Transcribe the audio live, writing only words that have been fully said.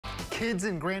Kids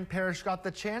in Grant Parish got the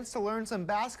chance to learn some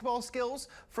basketball skills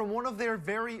from one of their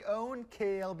very own.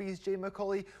 KLB's Jay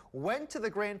McCauley went to the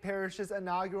Grant Parish's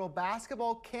inaugural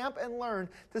basketball camp and learned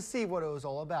to see what it was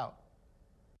all about.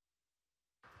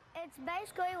 It's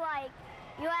basically like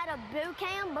you're at a boot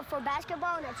camp, but for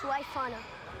basketball, and it's way funner.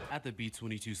 At the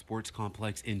B22 Sports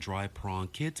Complex in Dry Prong,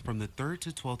 kids from the 3rd to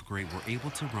 12th grade were able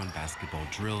to run basketball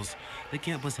drills. The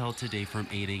camp was held today from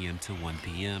 8 a.m. to 1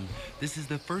 p.m. This is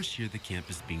the first year the camp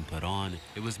is being put on.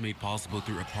 It was made possible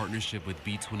through a partnership with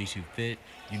B22 Fit,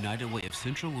 United Way of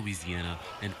Central Louisiana,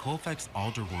 and Colfax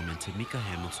Alderwoman Tamika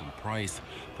Hamilton Price.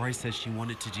 Price says she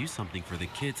wanted to do something for the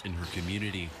kids in her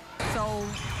community. So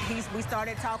we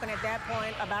started talking at that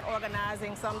point about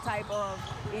organizing some type of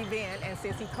event, and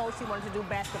since he coached, he wanted to do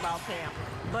basketball camp.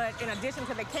 But in addition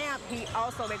to the camp, he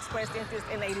also expressed interest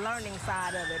in a learning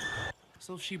side of it.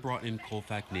 So she brought in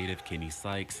Colfax native Kenny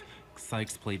Sykes.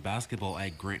 Sykes played basketball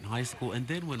at Grant High School and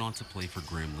then went on to play for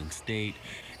Grambling State.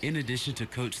 In addition to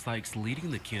Coach Sykes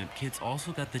leading the camp, kids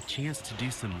also got the chance to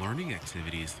do some learning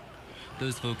activities.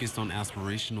 Those focused on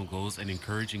aspirational goals and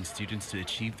encouraging students to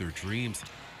achieve their dreams.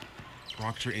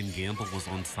 Procter & Gamble was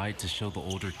on site to show the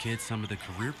older kids some of the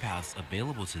career paths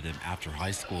available to them after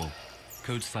high school.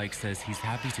 Coach Sykes says he's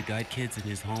happy to guide kids in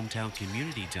his hometown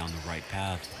community down the right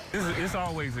path. It's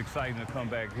always exciting to come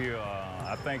back here.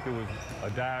 I think it was a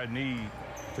dire need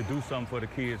to do something for the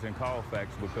kids in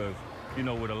Colfax because, you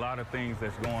know, with a lot of things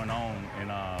that's going on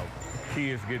and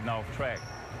kids getting off track,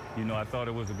 you know, I thought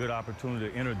it was a good opportunity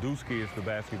to introduce kids to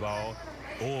basketball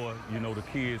or, you know, the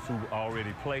kids who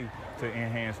already play to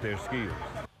enhance their skills.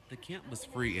 The camp was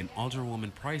free, and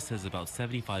Alderwoman Price says about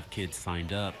 75 kids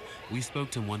signed up. We spoke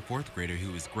to one 4th grader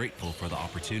who was grateful for the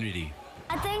opportunity.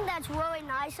 I think that's really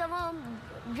nice of them,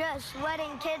 just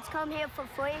letting kids come here for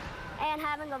free and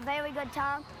having a very good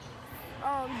time,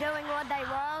 doing what they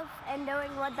love and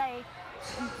doing what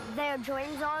their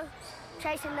dreams are,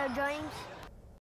 chasing their dreams.